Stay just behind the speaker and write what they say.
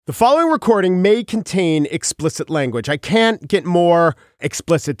The following recording may contain explicit language. I can't get more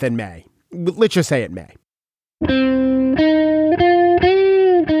explicit than may. Let's just say it may.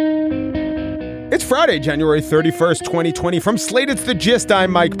 It's Friday, January 31st, 2020. From Slate, it's The Gist.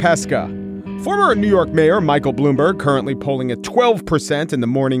 I'm Mike Pesca. Former New York Mayor Michael Bloomberg, currently polling at 12% in the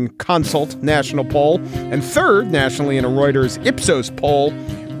Morning Consult national poll and third nationally in a Reuters Ipsos poll,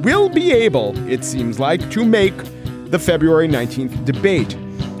 will be able, it seems like, to make the February 19th debate.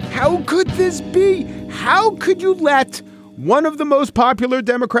 How could this be? How could you let one of the most popular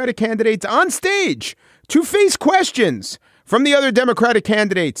Democratic candidates on stage to face questions from the other Democratic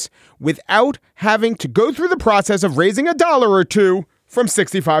candidates without having to go through the process of raising a dollar or two from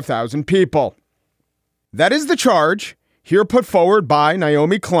 65,000 people? That is the charge here put forward by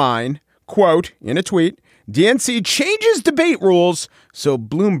Naomi Klein, quote, in a tweet, DNC changes debate rules so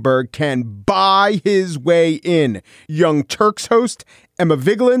Bloomberg can buy his way in. Young Turks host Emma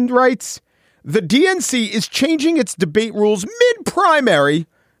Vigeland writes, the DNC is changing its debate rules mid-primary.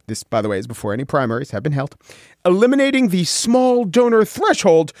 This, by the way, is before any primaries have been held. Eliminating the small donor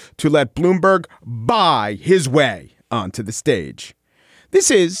threshold to let Bloomberg buy his way onto the stage. This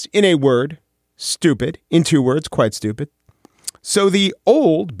is, in a word, stupid. In two words, quite stupid. So the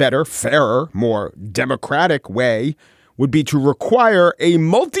old, better, fairer, more democratic way would be to require a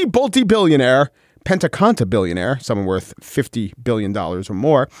multi-billionaire, Pentaconta billionaire, someone worth $50 billion or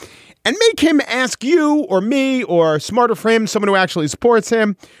more, and make him ask you or me or smarter for him, someone who actually supports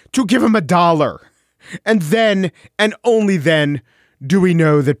him, to give him $1. And then, and only then, do we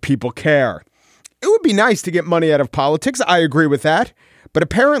know that people care. It would be nice to get money out of politics. I agree with that. But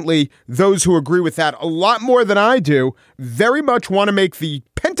apparently, those who agree with that a lot more than I do very much want to make the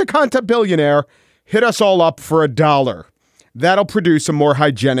Pentaconta billionaire hit us all up for $1. That'll produce a more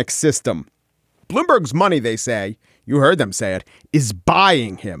hygienic system. Bloomberg's money, they say, you heard them say it, is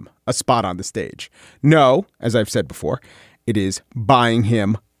buying him a spot on the stage. No, as I've said before, it is buying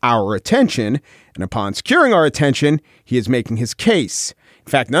him our attention. And upon securing our attention, he is making his case. In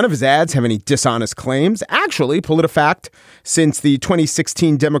fact, none of his ads have any dishonest claims. Actually, PolitiFact, since the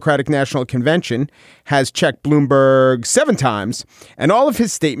 2016 Democratic National Convention, has checked Bloomberg 7 times, and all of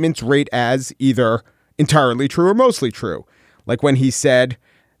his statements rate as either entirely true or mostly true. Like when he said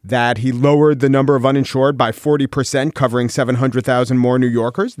that he lowered the number of uninsured by 40%, covering 700,000 more New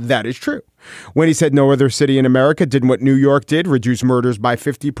Yorkers. That is true. When he said no other city in America did what New York did, reduce murders by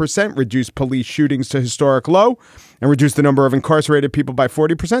 50%, reduce police shootings to historic low, and reduce the number of incarcerated people by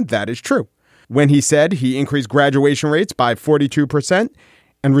 40%. That is true. When he said he increased graduation rates by 42%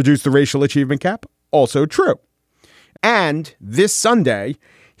 and reduced the racial achievement gap. Also true. And this Sunday,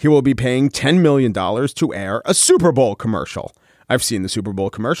 he will be paying $10 million to air a Super Bowl commercial. I've seen the Super Bowl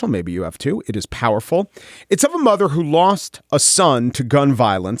commercial. Maybe you have too. It is powerful. It's of a mother who lost a son to gun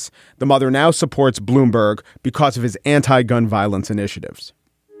violence. The mother now supports Bloomberg because of his anti-gun violence initiatives.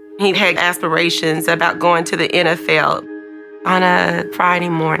 He had aspirations about going to the NFL. On a Friday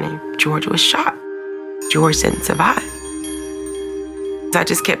morning, George was shot. George didn't survive. I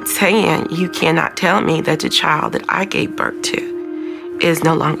just kept saying, you cannot tell me that the child that I gave birth to is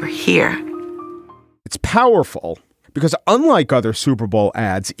no longer here. It's powerful. Because unlike other Super Bowl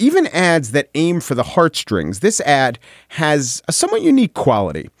ads, even ads that aim for the heartstrings, this ad has a somewhat unique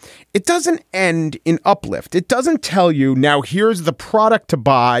quality. It doesn't end in uplift. It doesn't tell you, now here's the product to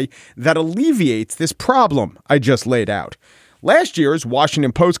buy that alleviates this problem I just laid out. Last year's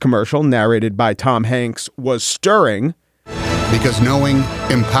Washington Post commercial, narrated by Tom Hanks, was stirring. Because knowing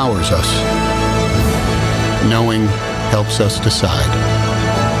empowers us. Knowing helps us decide.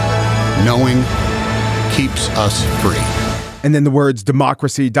 Knowing keeps us free. And then the words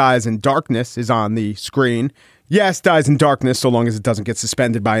democracy dies in darkness is on the screen. Yes, dies in darkness so long as it doesn't get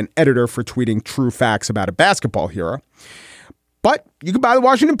suspended by an editor for tweeting true facts about a basketball hero. But you could buy the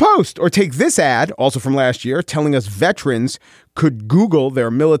Washington Post or take this ad, also from last year, telling us veterans could Google their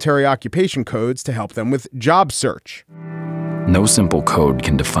military occupation codes to help them with job search. No simple code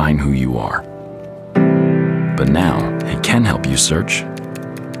can define who you are. But now it can help you search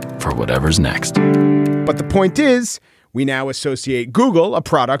for whatever's next. But the point is, we now associate Google, a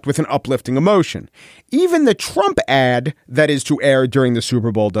product, with an uplifting emotion. Even the Trump ad that is to air during the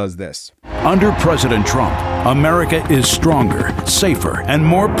Super Bowl does this. Under President Trump, America is stronger, safer, and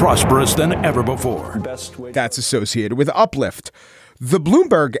more prosperous than ever before. That's associated with uplift. The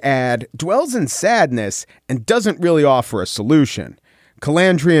Bloomberg ad dwells in sadness and doesn't really offer a solution.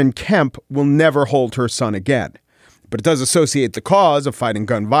 Calandrian Kemp will never hold her son again. But it does associate the cause of fighting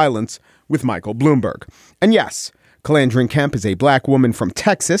gun violence with Michael Bloomberg. And yes, Calandrin Kemp is a black woman from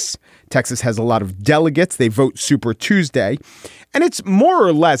Texas. Texas has a lot of delegates. They vote Super Tuesday. And it's more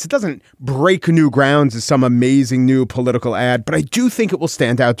or less, it doesn't break new grounds as some amazing new political ad, but I do think it will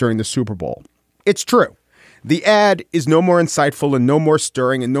stand out during the Super Bowl. It's true. The ad is no more insightful and no more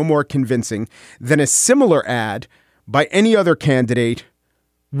stirring and no more convincing than a similar ad by any other candidate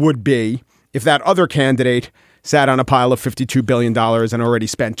would be if that other candidate sat on a pile of $52 billion and already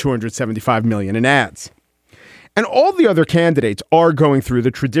spent $275 million in ads. And all the other candidates are going through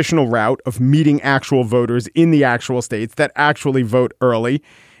the traditional route of meeting actual voters in the actual states that actually vote early.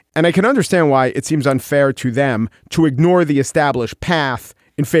 And I can understand why it seems unfair to them to ignore the established path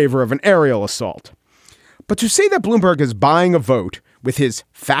in favor of an aerial assault. But to say that Bloomberg is buying a vote with his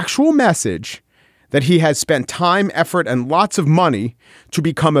factual message that he has spent time, effort, and lots of money to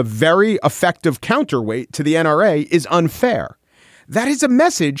become a very effective counterweight to the NRA is unfair. That is a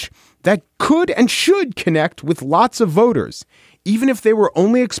message that could and should connect with lots of voters, even if they were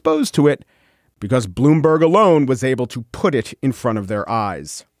only exposed to it because Bloomberg alone was able to put it in front of their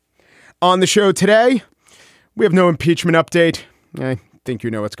eyes. On the show today, we have no impeachment update. I think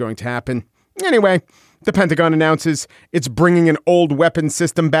you know what's going to happen. Anyway, the Pentagon announces it's bringing an old weapon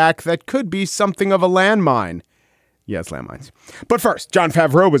system back that could be something of a landmine. Yes, landmines. But first, Jon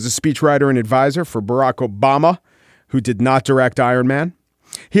Favreau was a speechwriter and advisor for Barack Obama, who did not direct Iron Man.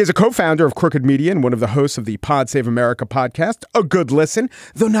 He is a co-founder of Crooked Media and one of the hosts of the Pod Save America podcast, a good listen,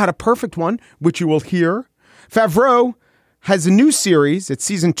 though not a perfect one, which you will hear. Favreau has a new series. It's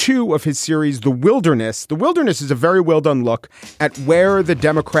season 2 of his series, The Wilderness. The Wilderness is a very well-done look at where the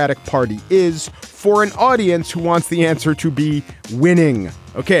Democratic Party is for an audience who wants the answer to be winning.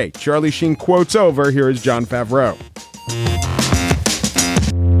 Okay, Charlie Sheen quotes over. Here is Jon Favreau.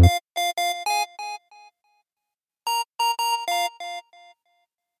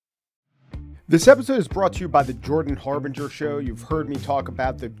 This episode is brought to you by the Jordan Harbinger Show. You've heard me talk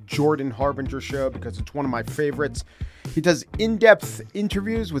about the Jordan Harbinger Show because it's one of my favorites. He does in-depth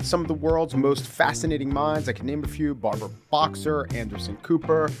interviews with some of the world's most fascinating minds. I can name a few: Barbara Boxer, Anderson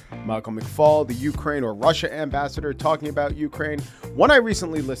Cooper, Michael McFaul, the Ukraine or Russia ambassador talking about Ukraine. One I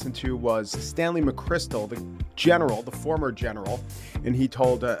recently listened to was Stanley McChrystal, the general, the former general, and he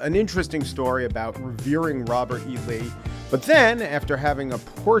told an interesting story about revering Robert E. Lee. But then, after having a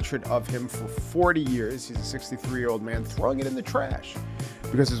portrait of him for 40 years, he's a 63-year-old man, throwing it in the trash.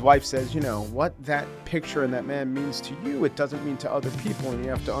 Because his wife says, you know, what that picture and that man means to you, it doesn't mean to other people, and you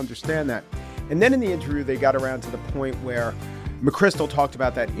have to understand that. And then in the interview, they got around to the point where McChrystal talked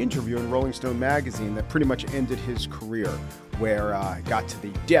about that interview in Rolling Stone magazine that pretty much ended his career, where it got to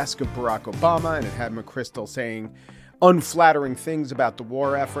the desk of Barack Obama, and it had McChrystal saying unflattering things about the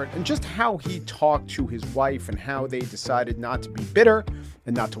war effort and just how he talked to his wife and how they decided not to be bitter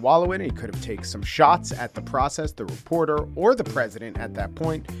and not to wallow in it. He could have taken some shots at the process, the reporter, or the president at that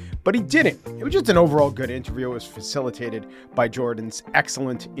point, but he didn't. It was just an overall good interview. It was facilitated by Jordan's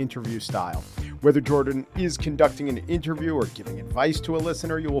excellent interview style. Whether Jordan is conducting an interview or giving advice to a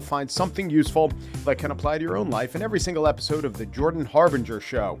listener, you will find something useful that can apply to your own life in every single episode of the Jordan Harbinger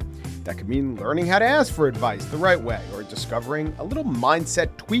Show. That could mean learning how to ask for advice the right way, or discovering a little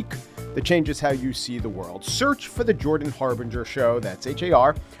mindset tweak that changes how you see the world. Search for the Jordan Harbinger Show. That's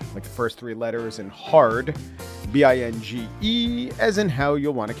H-A-R, like the first 3 letters, and hard, B-I-N-G-E, as in how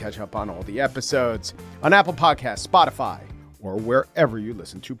you'll want to catch up on all the episodes on Apple Podcasts, Spotify, or wherever you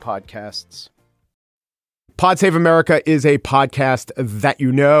listen to podcasts. Pod Save America is a podcast that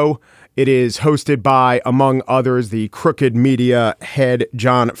you know. It is hosted by, among others, the Crooked Media head,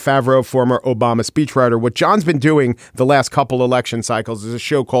 Jon Favreau, former Obama speechwriter. What John's been doing the last couple election cycles is a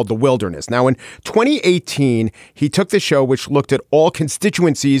show called The Wilderness. Now, in 2018, he took the show, which looked at all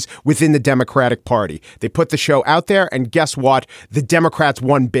constituencies within the Democratic Party. They put the show out there, and guess what? The Democrats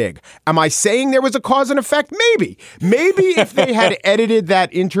won big. Am I saying there was a cause and effect? Maybe. Maybe if they had edited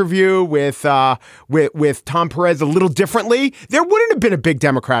that interview with Tom Perez a little differently, there wouldn't have been a big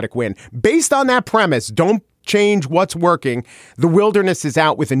Democratic win. Based on that premise, don't change what's working. The Wilderness is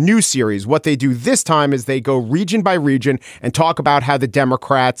out with a new series. What they do this time is they go region by region and talk about how the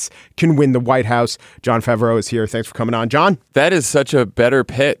Democrats can win the White House. Jon Favreau is here. Thanks for coming on, John. That is such a better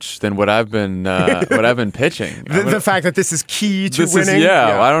pitch than what I've been pitching. The fact that this is key to winning.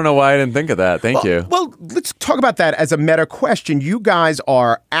 I don't know why I didn't think of that. Thank you. Well, let's talk about that as a meta question. You guys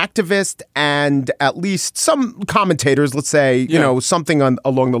are activists and at least some commentators, let's say, you know, something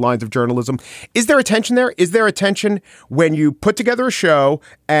along the lines of journalism. Is there a tension there? Is is there a tension when you put together a show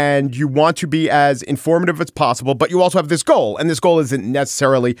and you want to be as informative as possible, but you also have this goal, and this goal isn't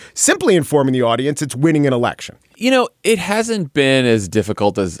necessarily simply informing the audience, it's winning an election? It hasn't been as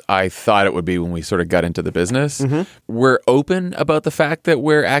difficult as I thought it would be when we sort of got into the business. Mm-hmm. We're open about the fact that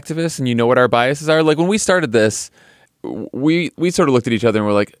we're activists and you know what our biases are. Like when we started this, we sort of looked at each other and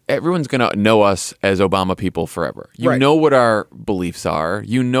we're like, everyone's going to know us as Obama people forever. You know what our beliefs are.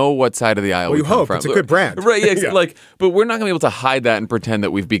 You know what side of the aisle we come from. It's a good brand. Right, yeah. But we're not going to be able to hide that and pretend that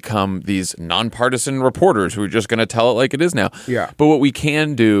we've become these nonpartisan reporters who are just going to tell it like it is now. Yeah. But what we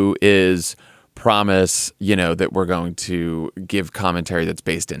can do is promise, that we're going to give commentary that's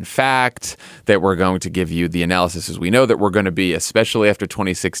based in fact, that we're going to give you the analysis as we know, that we're going to be, especially after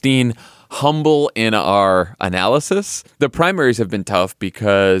 2016, humble in our analysis. The primaries have been tough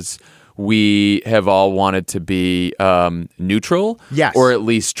because we have all wanted to be neutral, yes, or at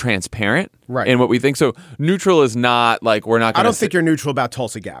least transparent, right, in what we think. So neutral is not like we're not going to... I don't think you're neutral about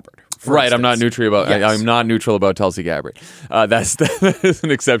Tulsi Gabbard. Right, instance. I'm not neutral about. Yes. I'm not neutral about Tulsi Gabbard. That is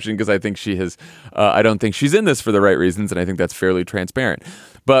an exception because I think she has. I don't think she's in this for the right reasons, and I think that's fairly transparent.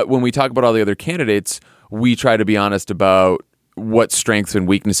 But when we talk about all the other candidates, we try to be honest about what strengths and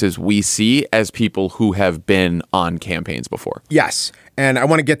weaknesses we see as people who have been on campaigns before. Yes. And I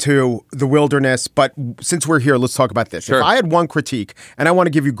want to get to the wilderness, but since we're here, let's talk about this. Sure. If I had one critique, and I want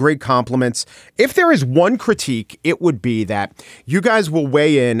to give you great compliments, if there is one critique, it would be that you guys will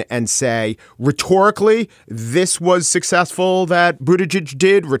weigh in and say, rhetorically, this was successful that Buttigieg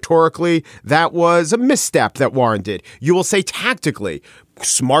did. Rhetorically, that was a misstep that Warren did. You will say tactically,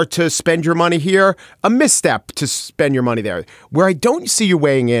 smart to spend your money here, a misstep to spend your money there. Where I don't see you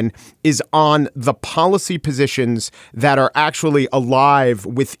weighing in is on the policy positions that are actually alive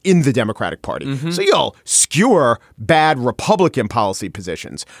within the Democratic Party. Mm-hmm. So you'll skewer bad Republican policy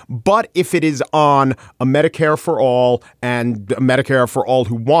positions. But if it is on a Medicare for all and a Medicare for all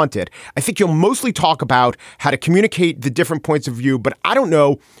who want it, I think you'll mostly talk about how to communicate the different points of view. But I don't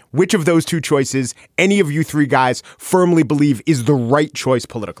know which of those two choices any of you three guys firmly believe is the right choice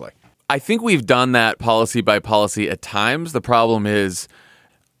politically. I think we've done that policy by policy at times. The problem is,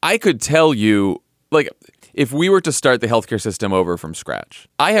 I could tell you, if we were to start the healthcare system over from scratch,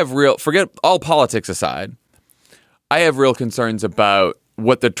 forget all politics aside, I have real concerns about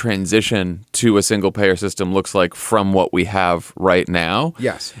what the transition to a single payer system looks like from what we have right now.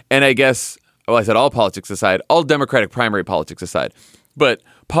 Yes. And I guess, I said all politics aside, all Democratic primary politics aside, but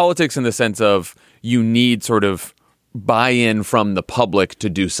politics in the sense of you need sort of buy-in from the public to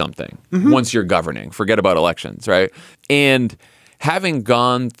do something once you're governing. Forget about elections, right? And having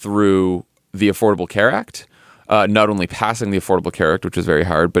gone through the Affordable Care Act, not only passing the Affordable Care Act, which was very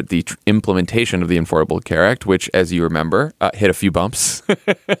hard, but the implementation of the Affordable Care Act, which, as you remember, hit a few bumps.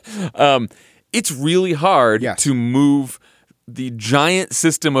 It's really hard to move the giant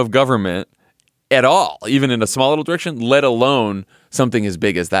system of government at all, even in a small little direction, let alone something as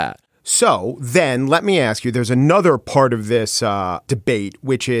big as that. So then let me ask you, there's another part of this debate,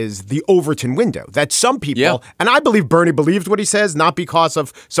 which is the Overton window that some people, and I believe Bernie believes what he says, not because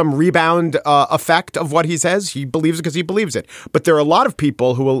of some rebound effect of what he says. He believes it because he believes it. But there are a lot of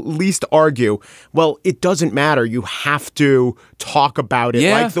people who will at least argue, well, it doesn't matter. You have to talk about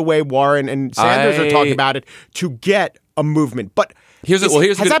it like the way Warren and Sanders are talking about it to get a movement. But has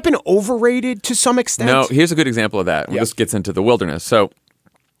that been overrated to some extent? No, here's a good example of that. This gets into the wilderness. So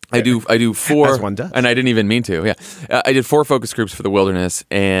I do 4, as one does. And I didn't even mean to. I did 4 focus groups for the wilderness,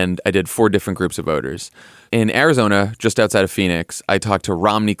 and I did 4 different groups of voters. In Arizona, just outside of Phoenix, I talked to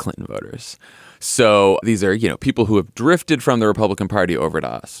Romney Clinton voters. So these are, people who have drifted from the Republican Party over to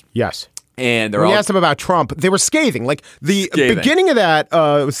us. Yes. And when you asked them about Trump, they were scathing. Beginning of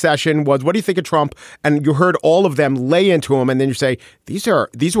that session was, what do you think of Trump? And you heard all of them lay into him, and then you say, these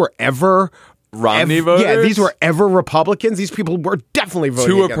were ever Romney voters? Yeah, these were ever Republicans. These people were definitely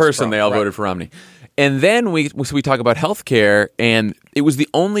voting to a against person. Trump. They all voted for Romney. And then we talk about healthcare, and it was the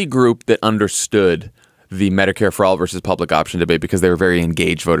only group that understood the Medicare for all versus public option debate because they were very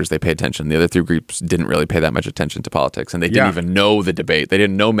engaged voters. They pay attention. The other 3 groups didn't really pay that much attention to politics, and they didn't even know the debate. They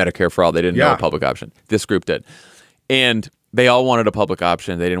didn't know Medicare for all. They didn't know a public option. This group did. And they all wanted a public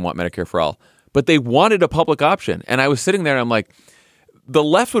option. They didn't want Medicare for all. But they wanted a public option. And I was sitting there, and I'm like, the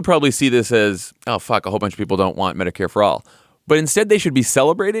left would probably see this as, oh, fuck, a whole bunch of people don't want Medicare for all. But instead, they should be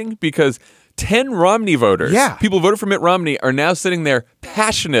celebrating because 10 Romney voters, people who voted for Mitt Romney, are now sitting there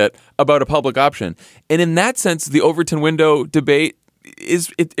passionate about a public option. And in that sense, the Overton window debate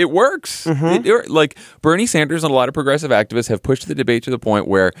it works. Like Bernie Sanders and a lot of progressive activists have pushed the debate to the point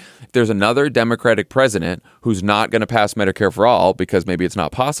where if there's another Democratic president who's not going to pass Medicare for all because maybe it's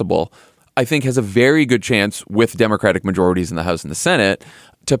not possible, I think has a very good chance with Democratic majorities in the House and the Senate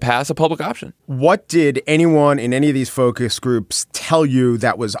to pass a public option. What did anyone in any of these focus groups tell you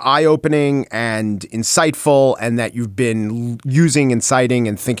that was eye-opening and insightful and that you've been using and citing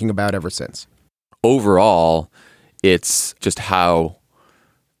and thinking about ever since? Overall, it's just how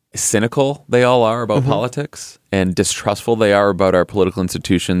cynical they all are about politics and distrustful they are about our political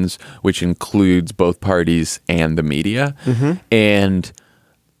institutions, which includes both parties and the media. And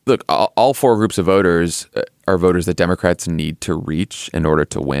look, all four groups of voters are voters that Democrats need to reach in order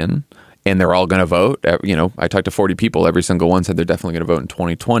to win. And they're all going to vote. You know, I talked to 40 people. Every single one said they're definitely going to vote in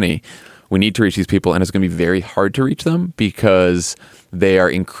 2020. We need to reach these people, and it's going to be very hard to reach them because they are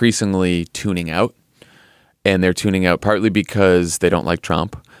increasingly tuning out. And they're tuning out partly because they don't like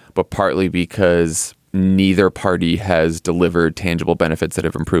Trump, but partly because neither party has delivered tangible benefits that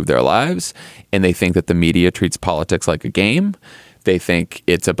have improved their lives. And they think that the media treats politics like a game. They think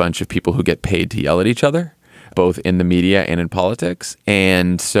it's a bunch of people who get paid to yell at each other, both in the media and in politics.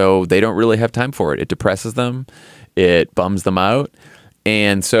 And so they don't really have time for it. It depresses them. It bums them out.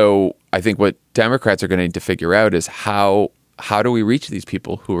 And so I think what Democrats are going to need to figure out is how do we reach these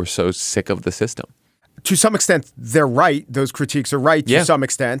people who are so sick of the system? To some extent, they're right. Those critiques are right to some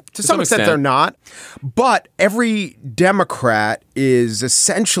extent. To some extent, they're not. But every Democrat is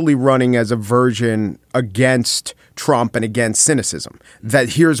essentially running as a version against Trump and against cynicism. That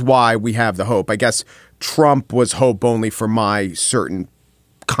here's why we have the hope. I guess Trump was hope only for my certain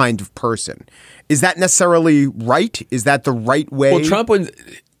kind of person. Is that necessarily right? Is that the right way? Well,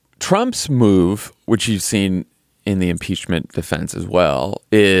 Trump's move, which you've seen in the impeachment defense as well,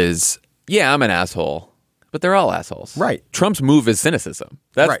 is, yeah, I'm an asshole. But they're all assholes. Right. Trump's move is cynicism.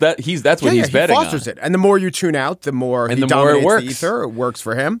 That's what he's betting he fosters on. it. And the more you tune out, the more he dominates the ether. It works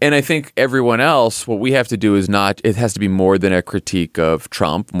for him. And I think everyone else, what we have to do is it has to be more than a critique of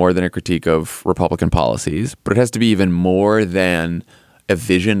Trump, more than a critique of Republican policies, but it has to be even more than a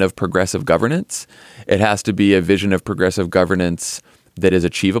vision of progressive governance. It has to be a vision of progressive governance that is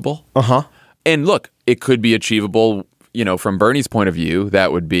achievable. And look, it could be achievable, from Bernie's point of view.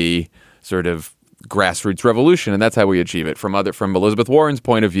 That would be sort of grassroots revolution, and that's how we achieve it. From Elizabeth Warren's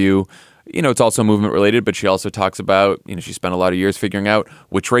point of view, it's also movement related, but she also talks about, she spent a lot of years figuring out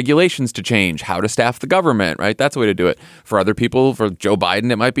which regulations to change, how to staff the government, right? That's the way to do it. For other people, for Joe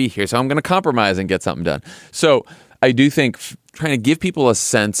Biden, it might be, here's how I'm going to compromise and get something done. So I do think trying to give people a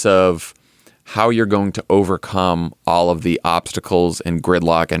sense of how you're going to overcome all of the obstacles and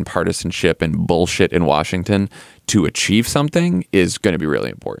gridlock and partisanship and bullshit in Washington to achieve something is going to be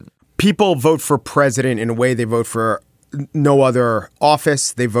really important. People vote for president in a way they vote for no other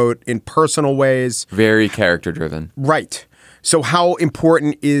office. They vote in personal ways. Very character driven. Right. So how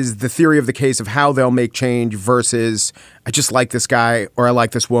important is the theory of the case of how they'll make change versus I just like this guy or I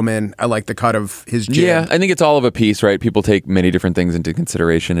like this woman. I like the cut of his jib. Yeah, I think it's all of a piece, right? People take many different things into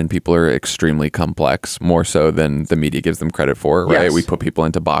consideration and people are extremely complex, more so than the media gives them credit for, right? Yes. We put people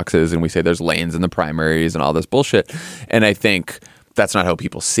into boxes and we say there's lanes in the primaries and all this bullshit. And I think that's not how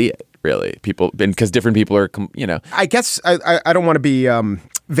people see it. Really, because different people are, I guess I don't want to be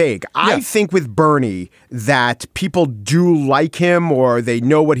vague. I think with Bernie that people do like him or they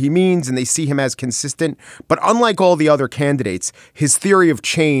know what he means and they see him as consistent. But unlike all the other candidates, his theory of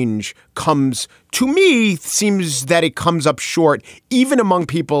change seems that it comes up short, even among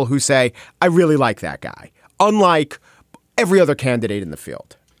people who say, I really like that guy, unlike every other candidate in the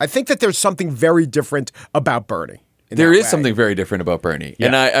field. I think that there's something very different about Bernie. There is something very different about Bernie.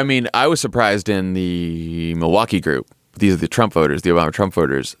 Yeah. And I was surprised in the Milwaukee group. These are the Trump voters, the Obama Trump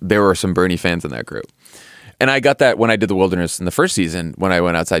voters. There were some Bernie fans in that group. And I got that when I did the Wilderness in the first season. When I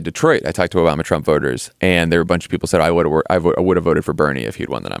went outside Detroit, I talked to Obama Trump voters. And there were a bunch of people who said, I would have voted for Bernie if he'd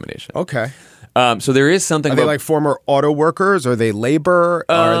won the nomination. Okay. So there is something. Are they like former auto workers? Are they labor?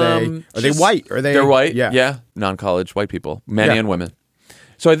 Are they white? They're white. Yeah. Non-college white people, men and women.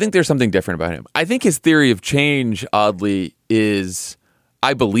 So I think there's something different about him. I think his theory of change, oddly,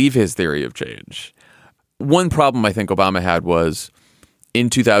 I believe his theory of change. One problem I think Obama had was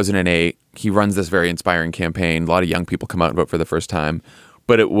in 2008, he runs this very inspiring campaign. A lot of young people come out and vote for the first time.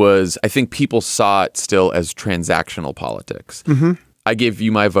 But I think people saw it still as transactional politics. Mm-hmm. I give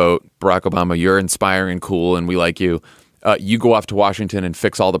you my vote, Barack Obama, you're inspiring and cool and we like you. You go off to Washington and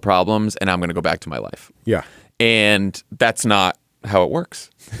fix all the problems and I'm going to go back to my life. Yeah. And that's not how it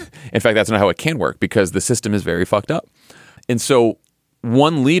works. In fact, that's not how it can work because the system is very fucked up. And so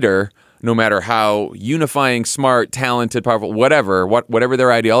one leader, no matter how unifying, smart, talented, powerful, whatever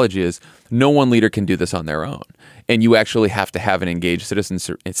their ideology is, no one leader can do this on their own. And you actually have to have an engaged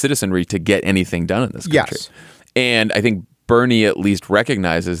citizenry to get anything done in this country. Yes. And I think Bernie at least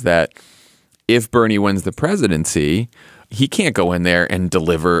recognizes that if Bernie wins the presidency, he can't go in there and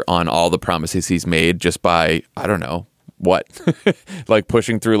deliver on all the promises he's made just by, I don't know, what? Like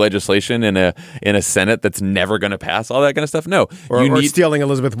pushing through legislation in a Senate that's never going to pass all that kind of stuff? No. Or stealing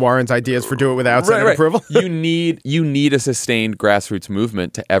Elizabeth Warren's ideas for do it without Senate approval? You need a sustained grassroots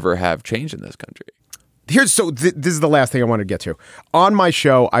movement to ever have change in this country. This is the last thing I wanted to get to. On my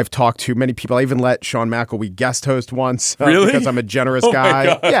show, I've talked to many people. I even let Sean McElwee guest host once. Really? Because I'm a generous guy. My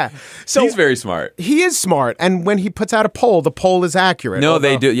God. Yeah. So he's very smart. He is smart. And when he puts out a poll, the poll is accurate. No,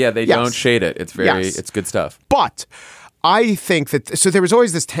 they do. Yeah, they don't shade it. It's it's good stuff. But I think that, so there was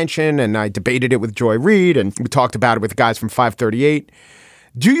always this tension, and I debated it with Joy Reid, and we talked about it with the guys from 538.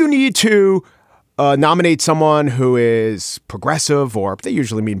 Do you need to nominate someone who is progressive, or they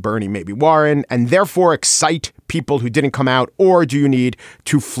usually mean Bernie, maybe Warren, and therefore excite people who didn't come out? Or do you need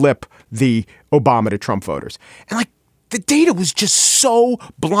to flip the Obama to Trump voters? And like the data was just so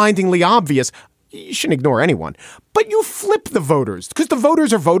blindingly obvious. You shouldn't ignore anyone, but you flip the voters because the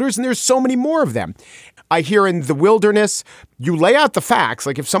voters are voters and there's so many more of them. I hear in The Wilderness, you lay out the facts.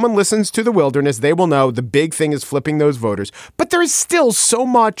 Like if someone listens to The Wilderness, they will know the big thing is flipping those voters. But there is still so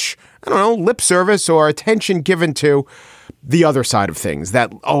much, I don't know, lip service or attention given to the other side of things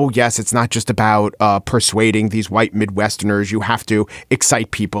that, oh, yes, it's not just about persuading these white Midwesterners. You have to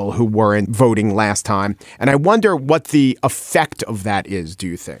excite people who weren't voting last time. And I wonder what the effect of that is, do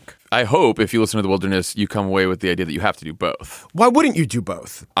you think? I hope if you listen to The Wilderness, you come away with the idea that you have to do both. Why wouldn't you do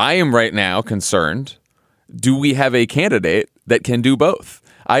both? I am right now concerned. Do we have a candidate that can do both?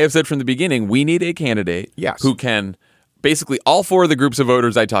 I have said from the beginning, we need a candidate who can basically all four of the groups of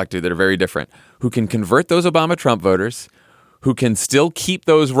voters I talked to that are very different, who can convert those Obama-Trump voters, who can still keep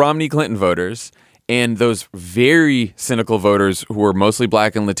those Romney-Clinton voters, and those very cynical voters who are mostly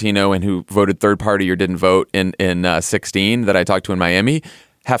black and Latino and who voted third party or didn't vote in 16 that I talked to in Miami,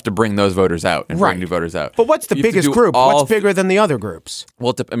 have to bring those voters out and bring new voters out. But what's the biggest group? What's bigger than the other groups?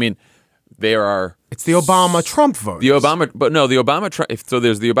 Well, I mean, there are... It's the Obama-Trump voters. The Obama-Trump... So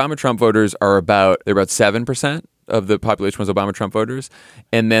there's the Obama-Trump voters they're about 7% of the population was Obama-Trump voters.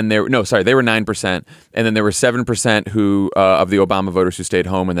 And then they were 9%. And then there were 7% who of the Obama voters who stayed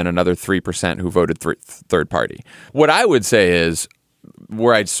home, and then another 3% who voted third party. What I would say is,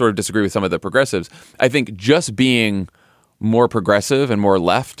 where I sort of disagree with some of the progressives, I think just being more progressive and more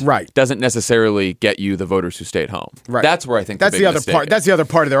left doesn't necessarily get you the voters who stayed home. Right. That's where I think that's the other part. That's the other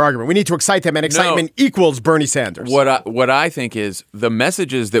part of their argument. We need to excite them, and excitement equals Bernie Sanders. What I think is the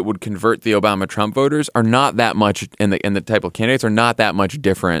messages that would convert the Obama-Trump voters are not that much, and the type of candidates are not that much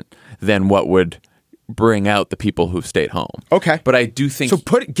different than what would bring out the people who stayed home. Okay. But I do think... So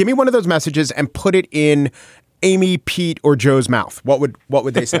give me one of those messages and put it in Amy, Pete, or Joe's mouth. What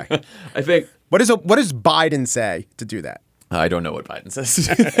would they say? I think... What does Biden say to do that? I don't know what Biden says.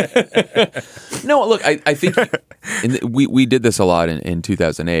 No, look, I think we did this a lot in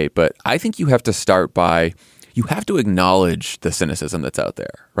 2008, but I think you have to start by, you have to acknowledge the cynicism that's out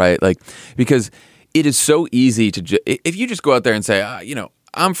there, right? Like, because it is so easy to, if you just go out there and say,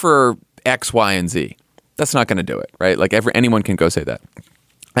 I'm for X, Y, and Z, that's not going to do it, right? Like anyone can go say that.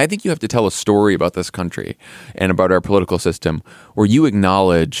 I think you have to tell a story about this country and about our political system where you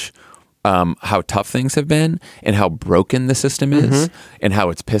acknowledge how tough things have been and how broken the system is and how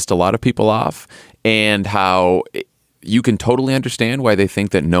it's pissed a lot of people off and how you can totally understand why they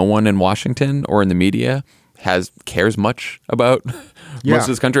think that no one in Washington or in the media cares much about most of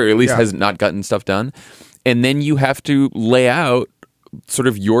this country, or at least has not gotten stuff done. And then you have to lay out sort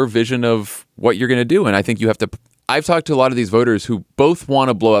of your vision of what you're going to do. And I think you have to, I've talked to a lot of these voters who both want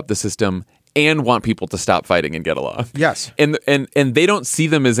to blow up the system and want people to stop fighting and get along. Yes. And they don't see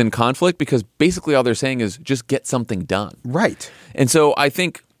them as in conflict because basically all they're saying is just get something done. Right. And so I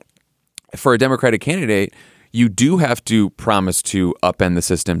think for a Democratic candidate, you do have to promise to upend the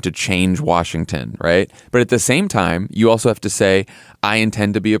system, to change Washington, right? But at the same time, you also have to say, I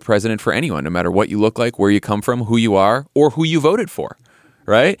intend to be a president for anyone, no matter what you look like, where you come from, who you are, or who you voted for.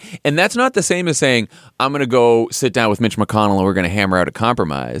 Right? And that's not the same as saying, I'm going to go sit down with Mitch McConnell and we're going to hammer out a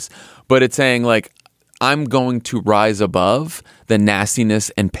compromise. But it's saying, like, I'm going to rise above the nastiness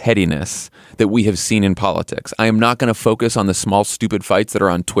and pettiness that we have seen in politics. I am not going to focus on the small, stupid fights that are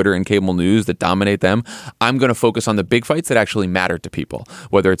on Twitter and cable news that dominate them. I'm going to focus on the big fights that actually matter to people,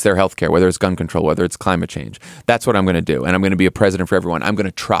 whether it's their health care, whether it's gun control, whether it's climate change. That's what I'm going to do. And I'm going to be a president for everyone. I'm going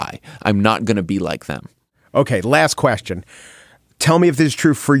to try. I'm not going to be like them. Okay, last question. Tell me if this is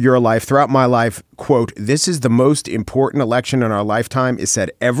true for your life. Throughout my life, quote, this is the most important election in our lifetime is said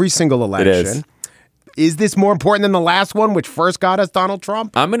every single election. It is. Is this more important than the last one, which first got us Donald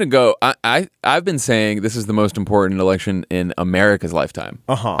Trump? I'm going to go. I've been saying this is the most important election in America's lifetime.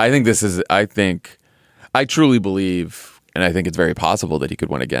 I truly believe, and I think it's very possible that he could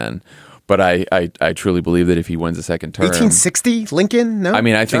win again. But I truly believe that if he wins a second term, 1860 Lincoln. No, I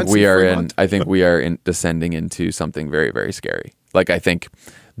mean, I think Johnson, we are Fremont? descending into something very, very scary. Like, I think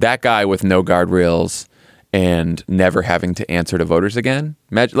that guy with no guardrails and never having to answer to voters again.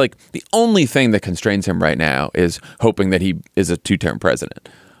 Imagine, like, the only thing that constrains him right now is hoping that he is a two-term president.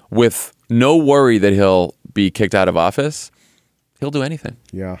 With no worry that he'll be kicked out of office, he'll do anything.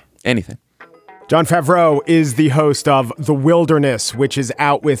 Yeah, anything. Jon Favreau is the host of The Wilderness, which is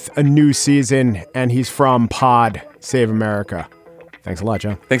out with a new season, and he's from Pod Save America. Thanks a lot,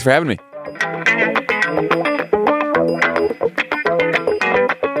 John. Thanks for having me.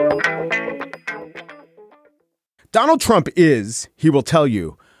 Donald Trump is, he will tell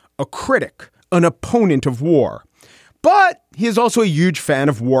you, a critic, an opponent of war. But he is also a huge fan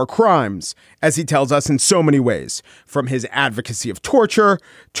of war crimes, as he tells us in so many ways, from his advocacy of torture,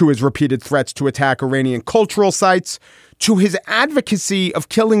 to his repeated threats to attack Iranian cultural sites, to his advocacy of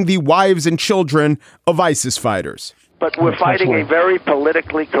killing the wives and children of ISIS fighters. But we're fighting a very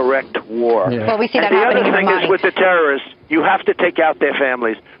politically correct war. Yeah. Well, we see that and the happening other thing is with the terrorists, you have to take out their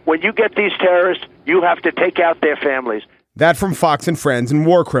families. When you get these terrorists, you have to take out their families. That from Fox and Friends and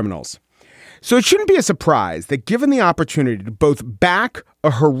War Criminals. So it shouldn't be a surprise that given the opportunity to both back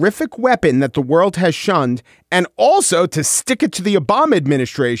a horrific weapon that the world has shunned and also to stick it to the Obama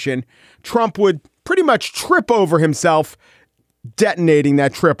administration, Trump would pretty much trip over himself detonating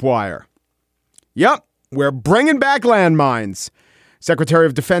that tripwire. Yep, we're bringing back landmines. Secretary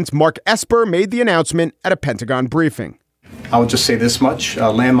of Defense Mark Esper made the announcement at a Pentagon briefing. I would just say this much.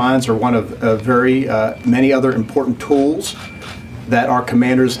 Landmines are one of very many other important tools that our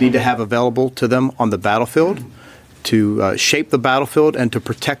commanders need to have available to them on the battlefield to shape the battlefield and to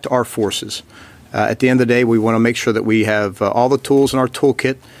protect our forces. At the end of the day, we want to make sure that we have all the tools in our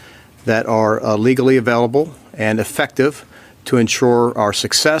toolkit that are legally available and effective to ensure our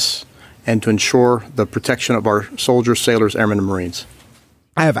success and to ensure the protection of our soldiers, sailors, airmen, and Marines.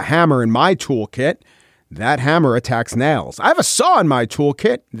 I have a hammer in my toolkit. That hammer attacks nails. I have a saw in my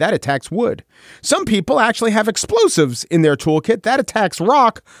toolkit that attacks wood. Some people actually have explosives in their toolkit that attacks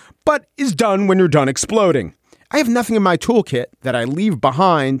rock, but is done when you're done exploding. I have nothing in my toolkit that I leave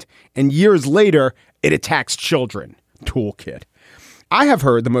behind, and years later, it attacks children. Toolkit. I have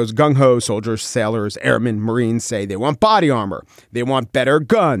heard the most gung-ho soldiers, sailors, airmen, Marines say they want body armor. They want better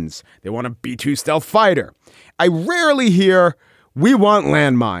guns. They want a B-2 stealth fighter. I rarely hear, we want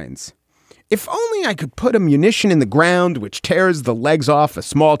landmines. If only I could put a munition in the ground which tears the legs off a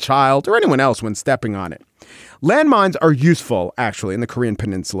small child or anyone else when stepping on it. Landmines are useful, actually, in the Korean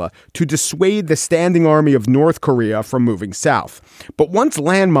Peninsula to dissuade the standing army of North Korea from moving south. But once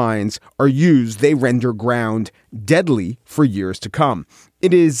landmines are used, they render ground deadly for years to come.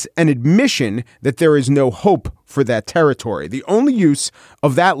 It is an admission that there is no hope for that territory. The only use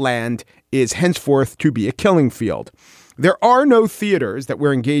of that land is henceforth to be a killing field. There are no theaters that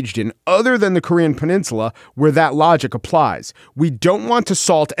we're engaged in other than the Korean Peninsula where that logic applies. We don't want to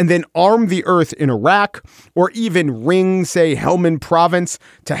assault and then arm the earth in Iraq or even ring, say, Helmand province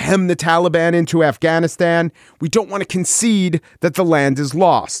to hem the Taliban into Afghanistan. We don't want to concede that the land is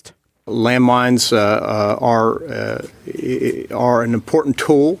lost. Landmines are an important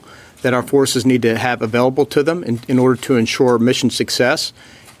tool that our forces need to have available to them in order to ensure mission success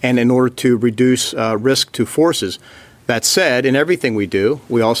and in order to reduce risk to forces. That said, in everything we do,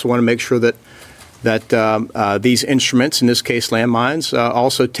 we also want to make sure that these instruments, in this case landmines,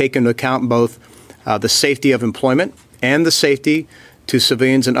 also take into account both the safety of employment and the safety to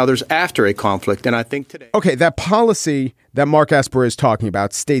civilians and others after a conflict. And I think today... Okay, that policy that Mark Esper is talking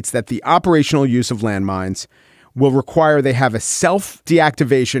about states that the operational use of landmines will require they have a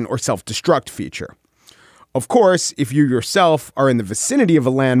self-deactivation or self-destruct feature. Of course, if you yourself are in the vicinity of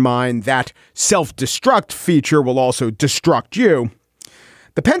a landmine, that self-destruct feature will also destruct you.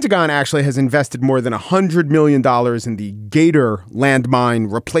 The Pentagon actually has invested more than $100 million in the Gator landmine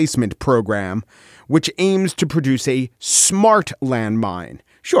replacement program, which aims to produce a smart landmine.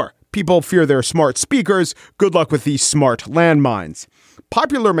 Sure, people fear their smart speakers. Good luck with these smart landmines.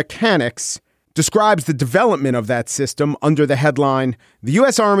 Popular Mechanics describes the development of that system under the headline, "The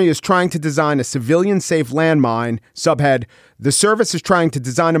U.S. Army is trying to design a civilian-safe landmine." Subhead, "The service is trying to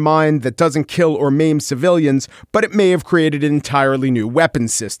design a mine that doesn't kill or maim civilians, but it may have created an entirely new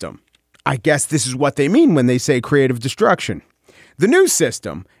weapons system." I guess this is what they mean when they say creative destruction. The new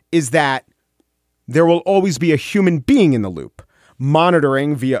system is that there will always be a human being in the loop.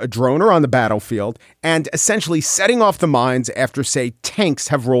 monitoring via a drone or on the battlefield, and essentially setting off the mines after, say, tanks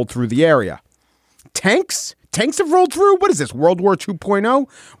have rolled through the area. Tanks? Tanks have rolled through? What is this, World War 2.0?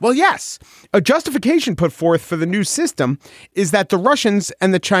 Well, yes. A justification put forth for the new system is that the Russians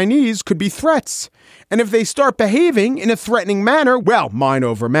and the Chinese could be threats. And if they start behaving in a threatening manner, well, mine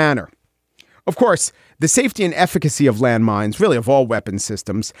over manner. Of course, the safety and efficacy of landmines, really of all weapon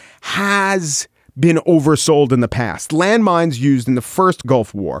systems, has been oversold in the past. Landmines used in the first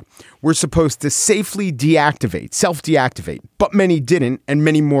Gulf War were supposed to safely deactivate, self-deactivate, but many didn't, and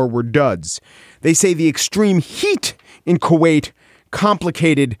many more were duds. They say the extreme heat in Kuwait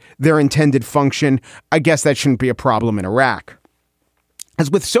complicated their intended function. I guess that shouldn't be a problem in Iraq.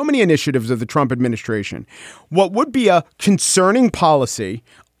 As with so many initiatives of the Trump administration, what would be a concerning policy,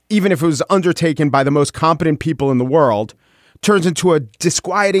 even if it was undertaken by the most competent people in the world, turns into a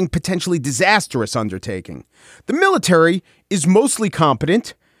disquieting, potentially disastrous undertaking. The military is mostly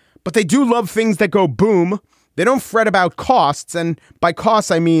competent, but they do love things that go boom. They don't fret about costs, and by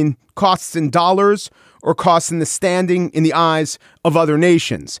costs I mean costs in dollars or costs in the standing in the eyes of other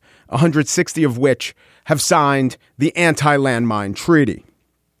nations, 160 of which have signed the anti-landmine treaty.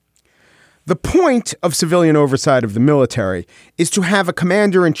 The point of civilian oversight of the military is to have a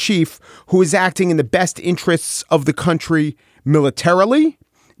commander-in-chief who is acting in the best interests of the country militarily,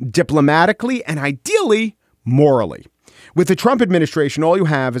 diplomatically, and ideally, morally. With the Trump administration, all you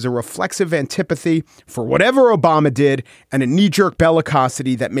have is a reflexive antipathy for whatever Obama did and a knee-jerk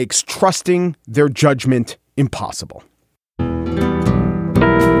bellicosity that makes trusting their judgment impossible.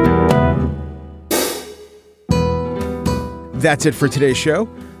 That's it for today's show.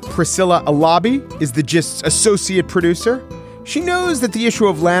 Priscilla Alabi is the Gist's associate producer. She knows that the issue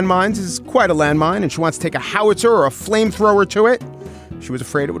of landmines is quite a landmine, and she wants to take a howitzer or a flamethrower to it. She was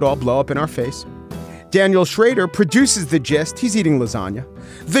afraid it would all blow up in our face. Daniel Schrader produces The Gist. He's eating lasagna.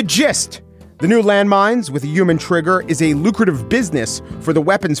 The Gist, the new landmines with a human trigger, is a lucrative business for the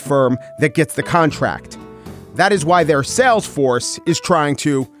weapons firm that gets the contract. That is why their sales force is trying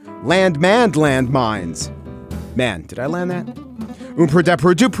to landman landmines. Man, did I land that?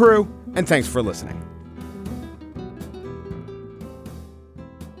 Dupru, and thanks for listening.